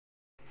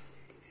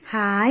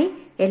Hi,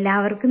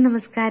 എല്ലാവർക്കും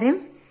നമസ്കാരം.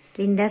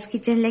 Linda's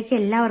കിച്ചണിലേക്ക്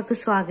എല്ലാവർക്കും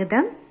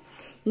സ്വാഗതം.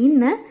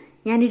 ഇന്ന്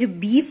ഞാനൊരു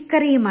ബീഫ്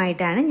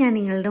കറിയുമായിട്ടാണ് ഞാൻ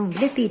നിങ്ങളുടെ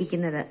മുമ്പിൽ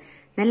എത്തിയിരിക്കുന്നത്.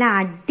 നല്ല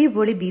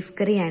അടിപൊളി ബീഫ്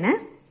കറിയാണ്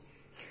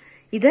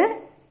ഇത്.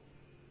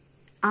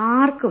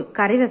 ആർക്കും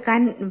കറി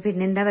വെക്കാൻ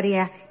എന്താ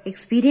പറയാ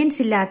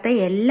എക്സ്പീരിയൻസ് ഇല്ലാത്ത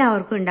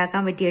എല്ലാവർക്കും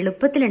ഉണ്ടാക്കാൻ പറ്റിയ,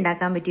 എളുപ്പത്തിൽ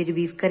ഉണ്ടാക്കാൻ പറ്റിയ ഒരു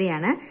ബീഫ്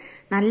കറിയാണ്.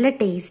 നല്ല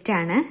ടേസ്റ്റ്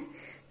ആണ്.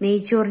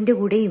 നെയ്ച്ചോറിന്റെ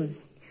കൂടെയും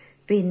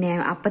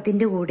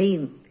അപ്പത്തിന്റെ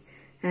കൂടെയും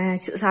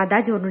സാദാ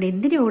ചോറിനോട്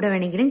എന്തിനു കൂടെ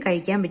വേണമെങ്കിലും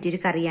കഴിക്കാൻ പറ്റിയൊരു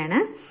കറിയാണ്.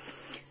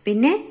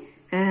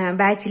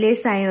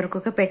 ബാച്ചിലേഴ്സ്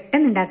ആയവർക്കൊക്കെ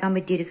പെട്ടെന്ന് ഉണ്ടാക്കാൻ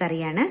പറ്റിയൊരു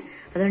കറിയാണ്.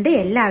 അതുകൊണ്ട്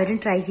എല്ലാവരും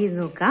ട്രൈ ചെയ്ത്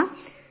നോക്കാം.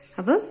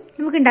 അപ്പം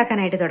നമുക്ക്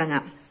ഉണ്ടാക്കാനായിട്ട്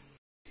തുടങ്ങാം.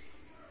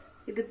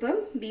 ഇതിപ്പം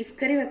ബീഫ്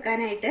കറി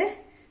വെക്കാനായിട്ട്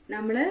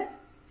നമ്മള്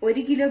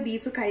 1 കിലോ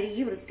ബീഫ്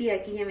കഴുകി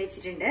വൃത്തിയാക്കി ഞാൻ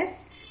വെച്ചിട്ടുണ്ട്.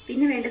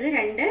 പിന്നെ വേണ്ടത്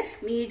 2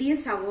 മീഡിയം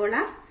സവോള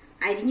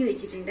അരിഞ്ഞു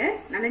വെച്ചിട്ടുണ്ട്.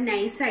 നല്ല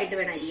നൈസായിട്ട്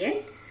വേണം അരിയാൻ.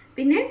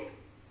 പിന്നെ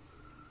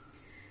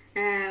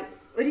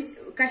ഒരു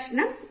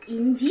കഷ്ണം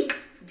ഇഞ്ചി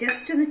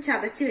ജസ്റ്റ് ഒന്ന്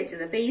ചതച്ച്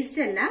വെച്ചത്, പേസ്റ്റ്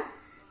അല്ല,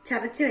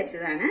 ചതച്ച്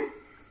വെച്ചതാണ്.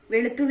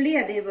 വെളുത്തുള്ളി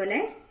അതേപോലെ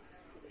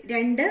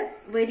 2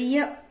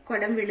 വലിയ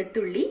കുടം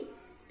വെളുത്തുള്ളി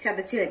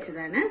ചതച്ച്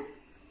വെച്ചതാണ്.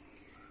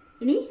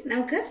 ഇനി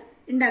നമുക്ക്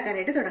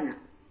ഉണ്ടാക്കാനായിട്ട് തുടങ്ങാം.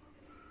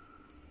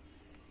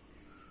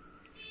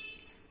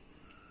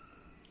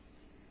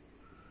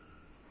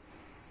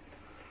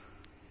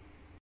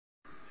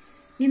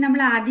 ഇനി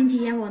നമ്മൾ ആദ്യം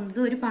ചെയ്യാൻ പോകുന്നത്,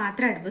 ഒരു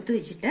പാത്രം അടുപ്പത്ത്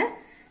വെച്ചിട്ട്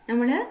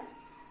നമ്മള്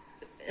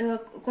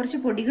കുറച്ച്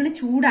പൊടികൾ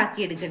ചൂടാക്കി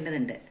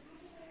എടുക്കേണ്ടതുണ്ട്.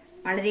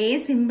 വളരെ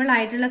സിമ്പിൾ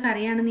ആയിട്ടുള്ള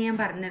കറിയാണെന്ന് ഞാൻ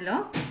പറഞ്ഞല്ലോ.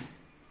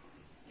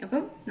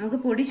 അപ്പം നമുക്ക്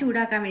പൊടി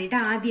ചൂടാക്കാൻ വേണ്ടിയിട്ട്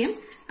ആദ്യം,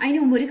 അതിന്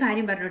മുമ്പ് ഒരു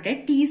കാര്യം പറഞ്ഞോട്ടെ.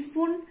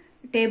 ടീസ്പൂൺ,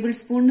 ടേബിൾ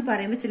സ്പൂൺ എന്ന്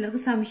പറയുമ്പോൾ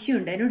ചിലർക്ക്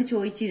സംശയമുണ്ട്, എന്നോട്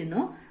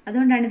ചോദിച്ചിരുന്നു.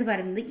 അതുകൊണ്ടാണ് ഇത്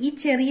പറയുന്നത്. ഈ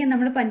ചെറിയ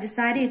നമ്മൾ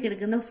പഞ്ചസാരയൊക്കെ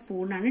എടുക്കുന്ന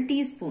സ്പൂണാണ്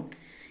ടീസ്പൂൺ.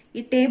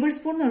 ഈ ടേബിൾ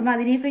സ്പൂൺ എന്ന് പറയുമ്പോൾ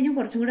അതിനെ കഴിഞ്ഞും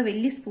കുറച്ചും കൂടെ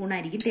വലിയ സ്പൂൺ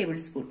ആയിരിക്കും ടേബിൾ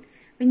സ്പൂൺ.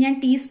 അപ്പൊ ഞാൻ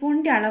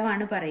ടീസ്പൂണിന്റെ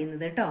അളവാണ്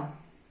പറയുന്നത് കേട്ടോ.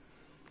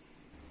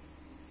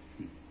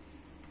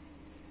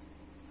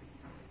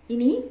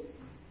 ഇനി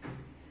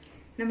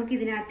നമുക്ക്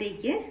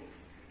ഇതിനകത്തേക്ക്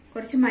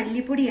കുറച്ച്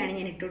മല്ലിപ്പൊടിയാണ്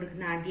ഞാൻ ഇട്ട്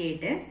കൊടുക്കുന്നത്.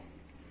 ആദ്യമായിട്ട്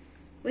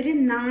ഒരു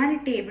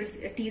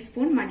 4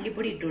 ടീസ്പൂൺ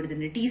മല്ലിപ്പൊടി ഇട്ട്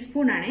കൊടുത്തിട്ടുണ്ട്.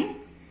 ടീസ്പൂൺ ആണേ,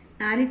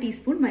 4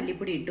 ടീസ്പൂൺ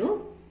മല്ലിപ്പൊടി ഇട്ടു.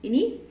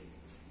 ഇനി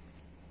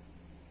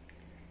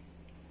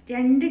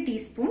 2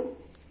 ടീസ്പൂൺ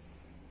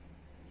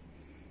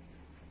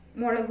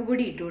മുളക്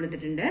പൊടി ഇട്ട്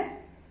കൊടുത്തിട്ടുണ്ട്.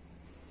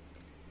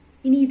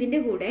 ഇനി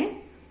ഇതിന്റെ കൂടെ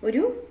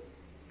ഒരു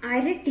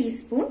 1/2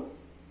 ടീസ്പൂൺ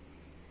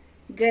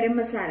ഗരം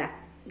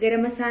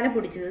മസാല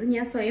പൊടിച്ചത്.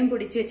 ഞാൻ സ്വയം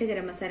പൊടിച്ചു വെച്ച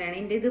ഗരം മസാലയാണ്.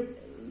 എന്റെ ഇത്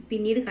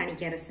പിന്നീട്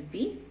കാണിക്കാം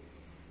റെസിപ്പി.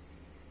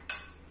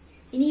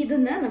 ഇനി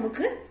ഇതൊന്ന്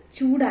നമുക്ക്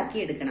ചൂടാക്കി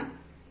എടുക്കണം.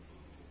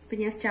 ഇപ്പൊ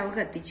ഞാൻ സ്റ്റൗ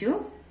കത്തിച്ചു.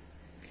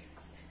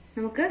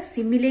 നമുക്ക്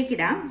സിമ്മിലേക്ക്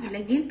ഇടാം,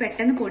 അല്ലെങ്കിൽ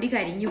പെട്ടെന്ന് പൊടി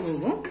കരിഞ്ഞു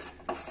പോകും.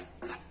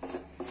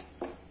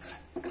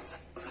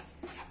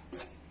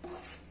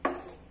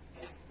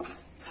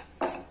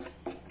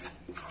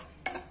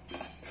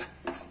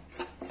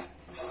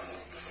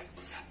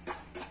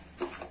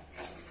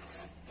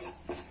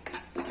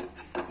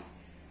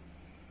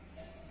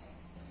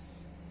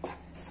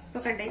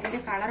 ഇപ്പൊ കണ്ട, ഇതിന്റെ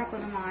കളറൊക്കെ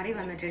ഒന്ന് മാറി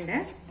വന്നിട്ടുണ്ട്.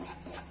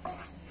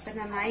 ഇപ്പൊ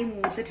നന്നായി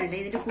മൂത്തിട്ടുണ്ട്.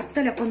 ഇതിന്റെ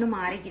കുത്തലൊക്കെ ഒന്ന്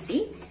മാറി കിട്ടി.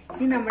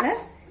 ഇനി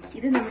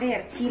ഇത് നമ്മുടെ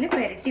ഇറച്ചിയിൽ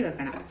പുരട്ടി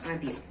വെക്കണം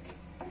ആദ്യം.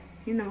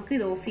 ഇനി നമുക്ക്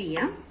ഇത് ഓഫ്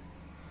ചെയ്യാം.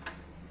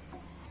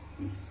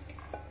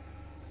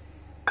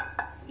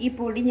 ഈ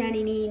പൊടി ഞാൻ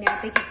ഇനി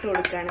ഇതിനകത്തേക്ക് ഇട്ട്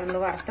കൊടുക്കുകയാണ്, നമ്മൾ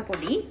വറുത്ത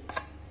പൊടി.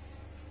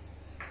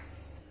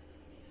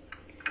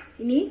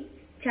 ഇനി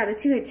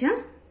ചതച്ച് വെച്ച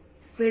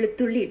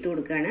വെളുത്തുള്ളി ഇട്ട്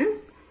കൊടുക്കുകയാണ്.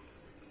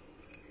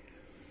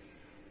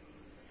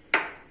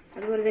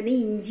 അതുപോലെ തന്നെ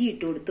ഇഞ്ചി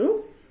ഇട്ട് കൊടുത്തു.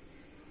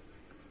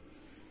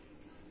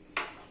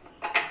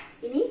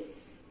 ഇനി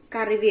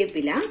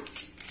കറിവേപ്പില,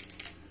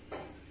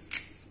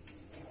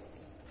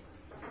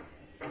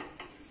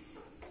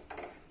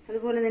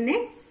 അതുപോലെ തന്നെ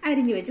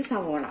അരിഞ്ഞു വെച്ച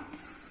സവോള.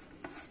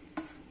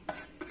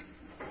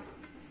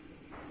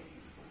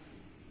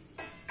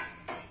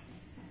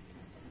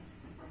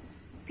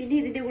 പിന്നെ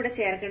ഇതിന്റെ കൂടെ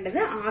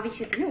ചേർക്കേണ്ടത്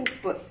ആവശ്യത്തിന്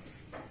ഉപ്പ്.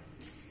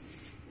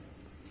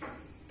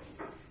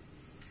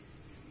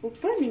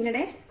 ഉപ്പ്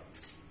നിങ്ങളുടെ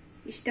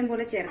ഇഷ്ടം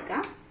പോലെ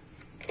ചേർക്കാം.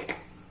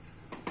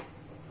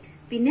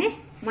 പിന്നെ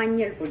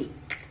മഞ്ഞൾപ്പൊടി,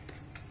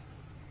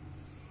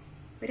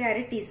 ഒരു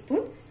 1/2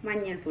 ടീസ്പൂൺ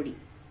മഞ്ഞൾപ്പൊടി.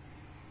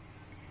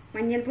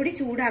 മഞ്ഞൾപ്പൊടി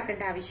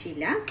ചൂടാക്കേണ്ട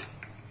ആവശ്യമില്ല.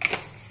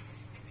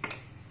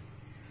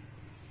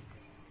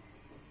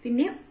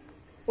 പിന്നെ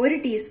 1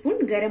 ടീസ്പൂൺ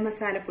ഗരം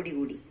മസാലപ്പൊടി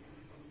കൂടി.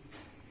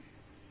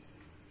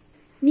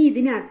 ഇനി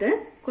ഇതിനകത്ത്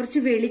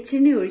കുറച്ച്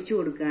വെളിച്ചെണ്ണ ഒഴിച്ചു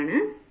കൊടുക്കുകയാണ്.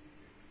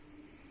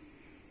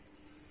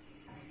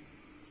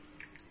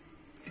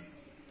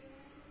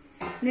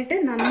 എന്നിട്ട്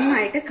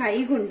നന്നായിട്ട് കൈ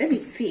കൊണ്ട്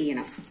മിക്സ്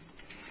ചെയ്യണം.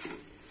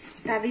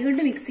 തവി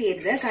കൊണ്ട് മിക്സ്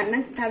ചെയ്യരുത്.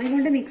 കാരണം തവി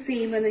കൊണ്ട് മിക്സ്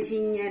ചെയ്യുമ്പോൾ എന്ന് വെച്ച്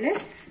കഴിഞ്ഞാല്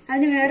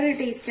അതിന് വേറൊരു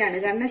ടേസ്റ്റ് ആണ്.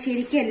 കാരണം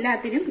ശരിക്കും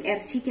എല്ലാത്തിനും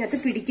ഇറച്ചിക്കകത്ത്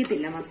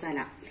പിടിക്കത്തില്ല മസാല.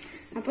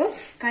 അപ്പോൾ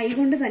കൈ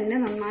കൊണ്ട് തന്നെ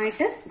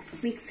നന്നായിട്ട്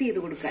മിക്സ് ചെയ്ത്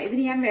കൊടുക്കുക.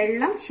 ഇതിന് ഞാൻ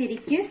വെള്ളം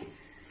ശരിക്ക്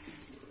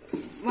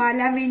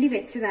വാലാൻ വേണ്ടി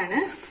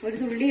വെച്ചതാണ്. ഒരു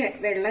തുള്ളി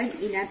വെള്ളം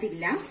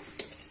ഇതിനകത്തില്ല.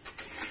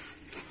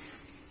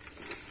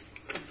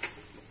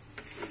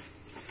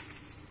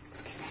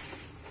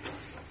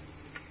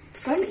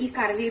 അപ്പം ഈ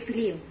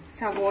കറിവേപ്പിലയും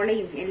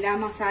സവോളയും എല്ലാ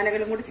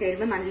മസാലകളും കൂടെ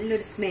ചേരുമ്പോൾ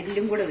നല്ലൊരു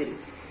സ്മെല്ലും കൂടെ വരും.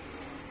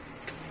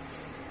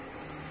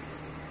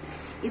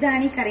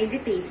 ഇതാണ് ഈ കറിയുടെ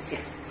ടേസ്റ്റ്.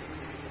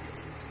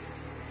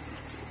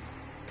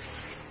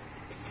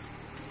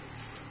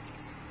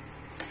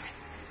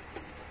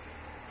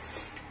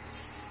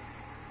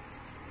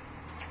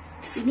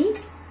 ഇനി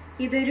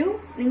ഇതൊരു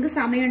നിങ്ങൾക്ക്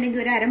സമയമുണ്ടെങ്കിൽ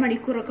ഒരു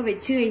അരമണിക്കൂറൊക്കെ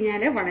വെച്ച്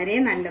കഴിഞ്ഞാൽ വളരെ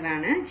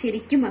നല്ലതാണ്.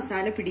 ശരിക്കും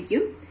മസാല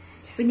പിടിക്കും.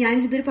 ഇപ്പൊ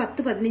ഞാനിതൊരു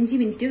 10-15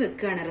 മിനിറ്റ്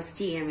വെക്കുകയാണ്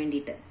റെസ്റ്റ് ചെയ്യാൻ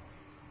വേണ്ടിയിട്ട്.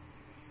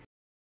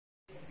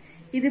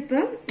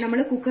 ഇതിപ്പം നമ്മൾ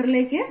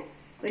കുക്കറിലേക്ക്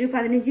ഒരു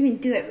 15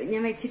 മിനിറ്റ്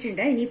ഞാൻ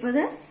വെച്ചിട്ടുണ്ട്. ഇനിയിപ്പോ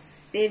അത്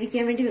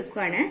വേവിക്കാൻ വേണ്ടി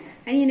വെക്കുവാണ്.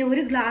 അതിന് ഞാൻ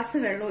 1 ഗ്ലാസ്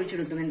വെള്ളം ഒഴിച്ചു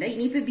കൊടുക്കുന്നുണ്ട്.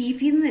 ഇനിയിപ്പോ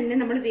ബീഫിൽ നിന്ന് തന്നെ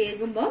നമ്മൾ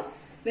വേകുമ്പോ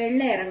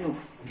വെള്ളം ഇറങ്ങും.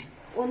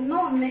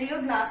 1-1.5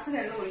 ഗ്ലാസ്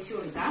വെള്ളം ഒഴിച്ചു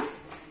കൊടുക്കാം.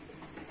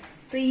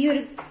 അപ്പൊ ഈ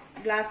ഒരു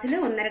ഗ്ലാസ്സിൽ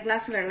 1.5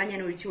 ഗ്ലാസ് വെള്ളം ഞാൻ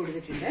ഒഴിച്ചു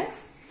കൊടുത്തിട്ടുണ്ട്.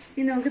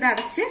 ഇനി നമുക്കിത്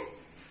അടച്ച്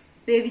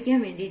വേവിക്കാൻ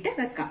വേണ്ടിയിട്ട്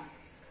വെക്കാം.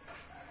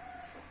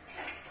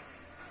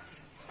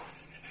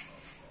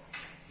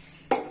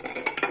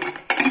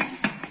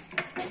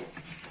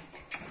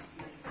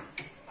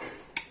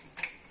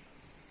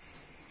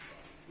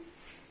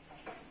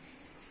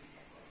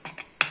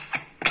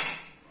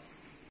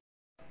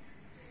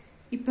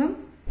 ഇപ്പം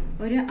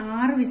ഒരു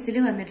 6 വിസിൽ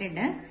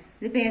വന്നിട്ടുണ്ട്.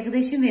 ഇതിപ്പോ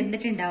ഏകദേശം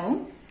വെന്തിട്ടുണ്ടാവും.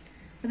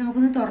 അപ്പൊ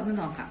നമുക്കൊന്ന് തുറന്നു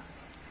നോക്കാം.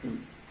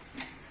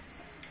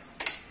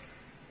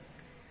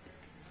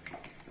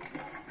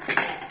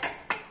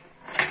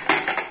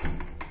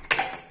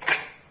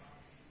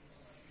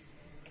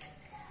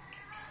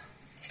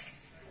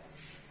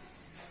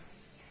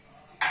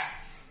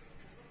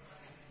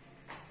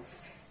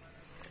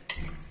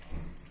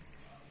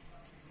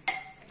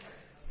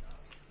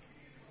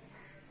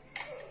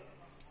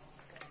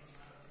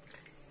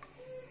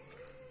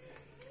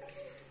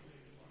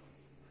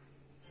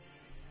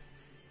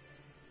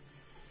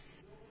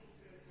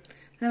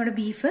 നമ്മുടെ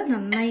ബീഫ്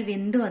നന്നായി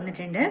വെന്ത്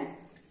വന്നിട്ടുണ്ട്.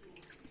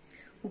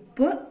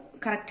 ഉപ്പ്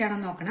കറക്റ്റ് ആണോ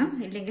നോക്കണം,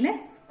 ഇല്ലെങ്കിൽ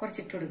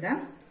കുറച്ചിട്ട് കൊടുക്കാം.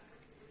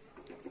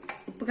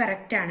 ഉപ്പ്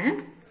കറക്റ്റ് ആണ്.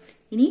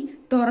 ഇനി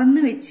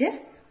തുറന്ന് വെച്ച്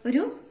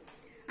ഒരു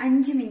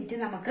 5 മിനിറ്റ്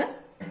നമുക്ക്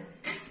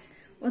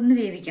ഒന്ന്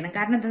വേവിക്കണം.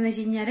 കാരണം എന്താണെന്ന്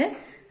വെച്ച് കഴിഞ്ഞാൽ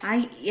ആ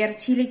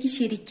ഇറച്ചിയിലേക്ക്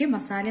ശരിക്കും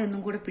മസാല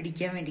ഒന്നും കൂടെ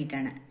പിടിക്കാൻ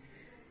വേണ്ടിയിട്ടാണ്.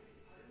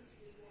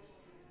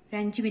 ഒരു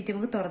 5 മിനിറ്റ്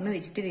നമുക്ക് തുറന്ന്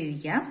വെച്ചിട്ട്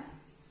വേവിക്കാം.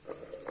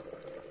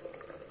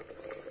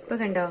 ഇപ്പൊ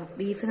കണ്ടോ,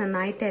 ബീഫ്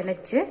നന്നായി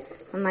തിളച്ച്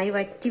നന്നായി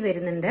വറ്റി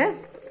വരുന്നുണ്ട്.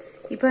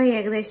 ഇപ്പൊ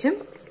ഏകദേശം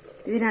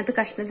ഇതിനകത്ത്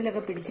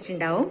കഷ്ണത്തിലൊക്കെ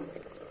പിടിച്ചിട്ടുണ്ടാവും.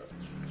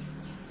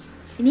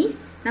 ഇനി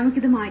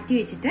നമുക്കിത് മാറ്റി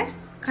വെച്ചിട്ട്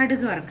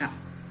കടുക് വറുക്കാം.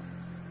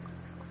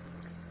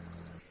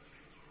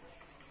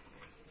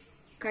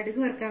 കടുക്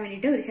വറുക്കാൻ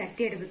വേണ്ടിയിട്ട് ഒരു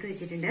ചട്ടി അടുപ്പത്ത്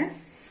വെച്ചിട്ടുണ്ട്.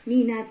 ഇനി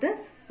ഇതിനകത്ത്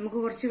നമുക്ക്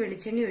കുറച്ച്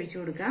വെളിച്ചെണ്ണ ഒഴിച്ചു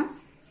കൊടുക്കാം.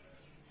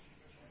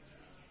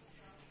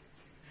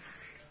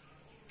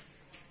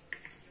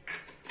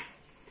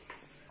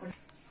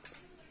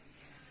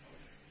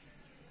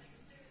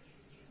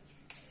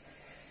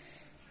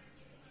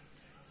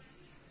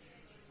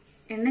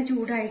 എണ്ണ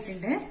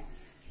ചൂടായിട്ടുണ്ട്.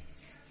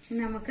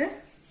 നമുക്ക്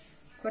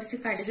കുറച്ച്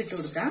കടുക് ഇട്ട്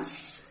കൊടുക്കാം.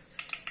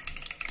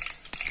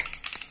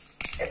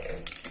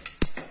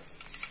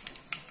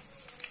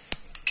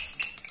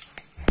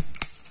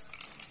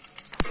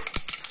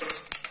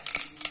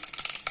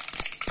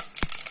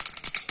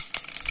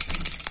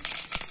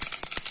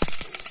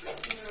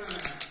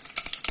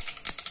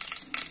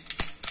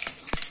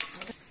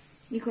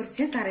 ഇനി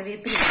കുറച്ച്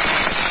കറിവേപ്പില,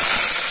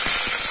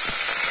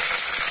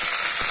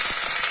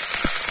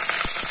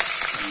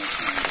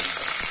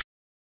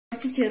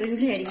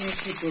 ചെറിയുള്ളി അരിഞ്ഞ്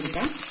വെച്ചിട്ട്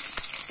കൊടുക്കാം.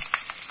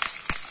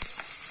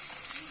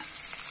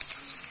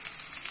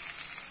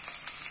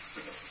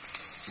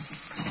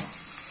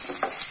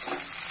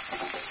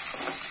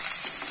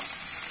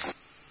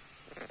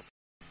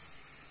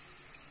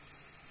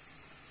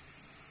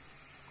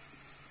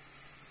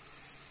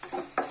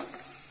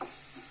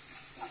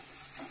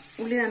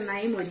 ഉള്ളി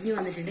നന്നായി മൊരിഞ്ഞു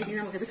വന്നിട്ടുണ്ട്. ഇനി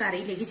നമുക്കിത്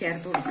കറിയിലേക്ക്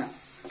ചേർത്ത് കൊടുക്കാം.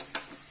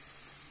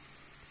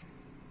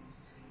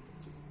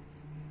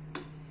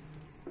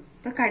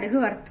 ഇപ്പൊ കടുക്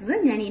വറുത്തത്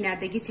ഞാൻ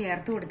ഇതിനകത്തേക്ക്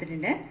ചേർത്ത്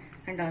കൊടുത്തിട്ടുണ്ട്.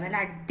 കണ്ടോ, നല്ല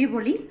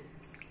അടിപൊളി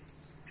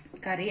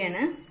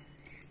കറിയാണ്.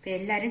 അപ്പൊ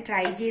എല്ലാരും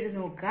ട്രൈ ചെയ്ത്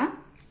നോക്കുക.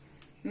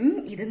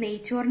 ഇത്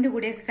നെയ്ച്ചോറിന്റെ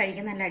കൂടെയൊക്കെ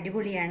കഴിക്കാൻ നല്ല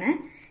അടിപൊളിയാണ്.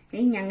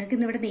 ഇനി ഞങ്ങൾക്ക്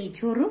ഇന്നിവിടെ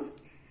നെയ്ച്ചോറും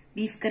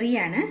ബീഫ്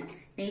കറിയാണ്.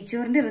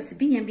 നെയ്ച്ചോറിന്റെ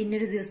റെസിപ്പി ഞാൻ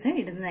പിന്നൊരു ദിവസം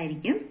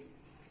ഇടുന്നതായിരിക്കും.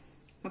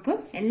 അപ്പോൾ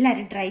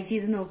എല്ലാരും ട്രൈ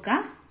ചെയ്ത് നോക്കുക.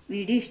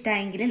 വീഡിയോ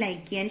ഇഷ്ടമായെങ്കിൽ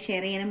ലൈക്ക് ചെയ്യാനും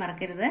ഷെയർ ചെയ്യാനും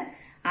മറക്കരുത്.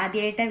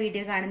 ആദ്യമായിട്ട്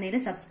വീഡിയോ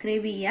കാണുന്നതിൽ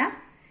സബ്സ്ക്രൈബ്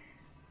ചെയ്യുക.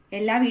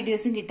 എല്ലാ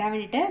വീഡിയോസും കിട്ടാൻ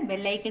വേണ്ടിയിട്ട്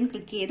ബെല്ലൈക്കൺ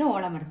ക്ലിക്ക് ചെയ്ത്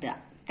ഓൾ അമർത്തുക.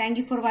 Thank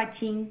you for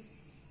watching.